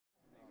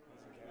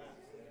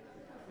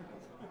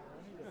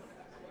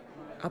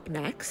Up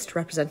next,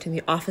 representing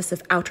the Office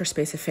of Outer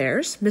Space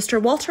Affairs,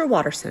 Mr. Walter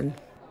Watterson.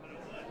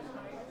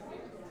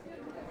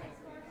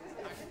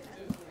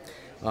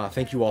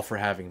 Thank you all for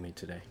having me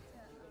today.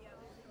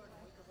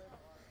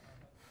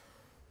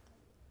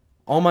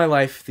 All my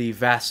life, the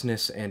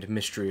vastness and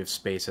mystery of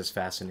space has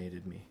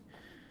fascinated me.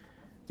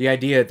 The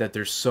idea that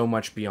there's so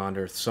much beyond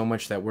Earth, so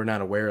much that we're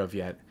not aware of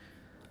yet,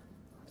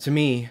 to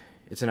me,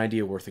 it's an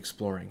idea worth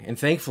exploring. And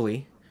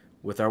thankfully,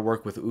 with our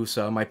work with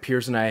USA, my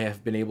peers and I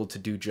have been able to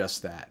do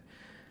just that,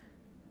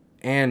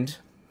 and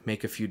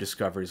make a few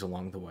discoveries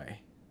along the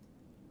way.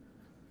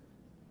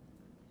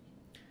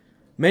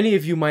 Many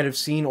of you might have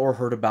seen or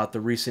heard about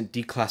the recent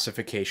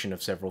declassification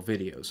of several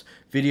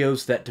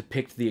videos that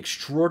depict the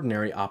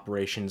extraordinary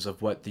operations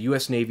of what the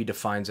US Navy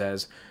defines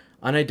as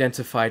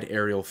unidentified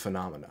aerial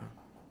phenomena.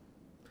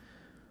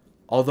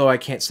 Although I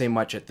can't say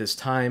much at this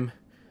time,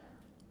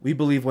 we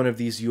believe one of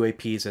these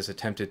UAPs has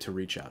attempted to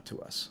reach out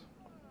to us.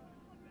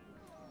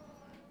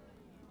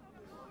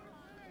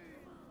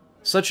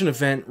 Such an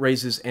event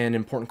raises an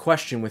important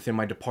question within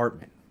my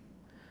department.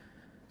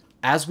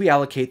 As we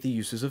allocate the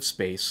uses of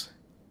space,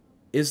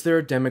 is there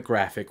a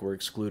demographic we're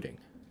excluding?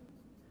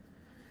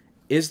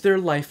 Is there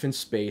life in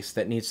space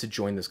that needs to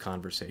join this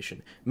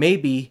conversation?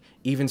 Maybe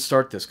even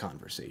start this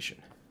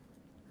conversation.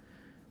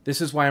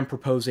 This is why I'm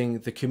proposing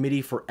the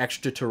Committee for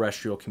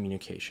Extraterrestrial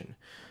Communication.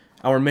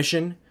 Our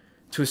mission: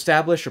 to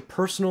establish a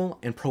personal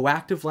and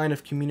proactive line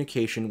of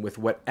communication with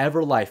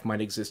whatever life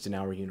might exist in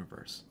our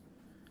universe.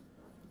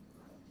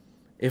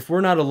 If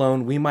we're not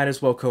alone, we might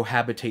as well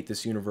cohabitate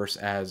this universe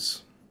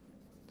as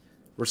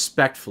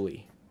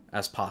respectfully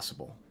as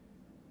possible.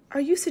 Are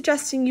you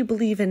suggesting you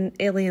believe in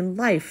alien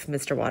life,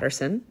 Mr.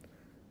 Watterson?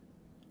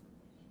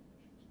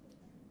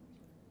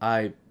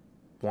 I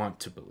want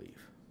to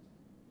believe.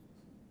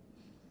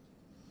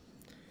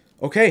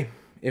 Okay,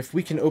 if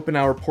we can open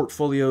our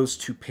portfolios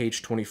to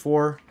page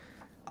 24,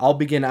 I'll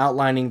begin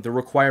outlining the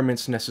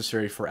requirements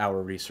necessary for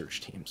our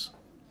research teams.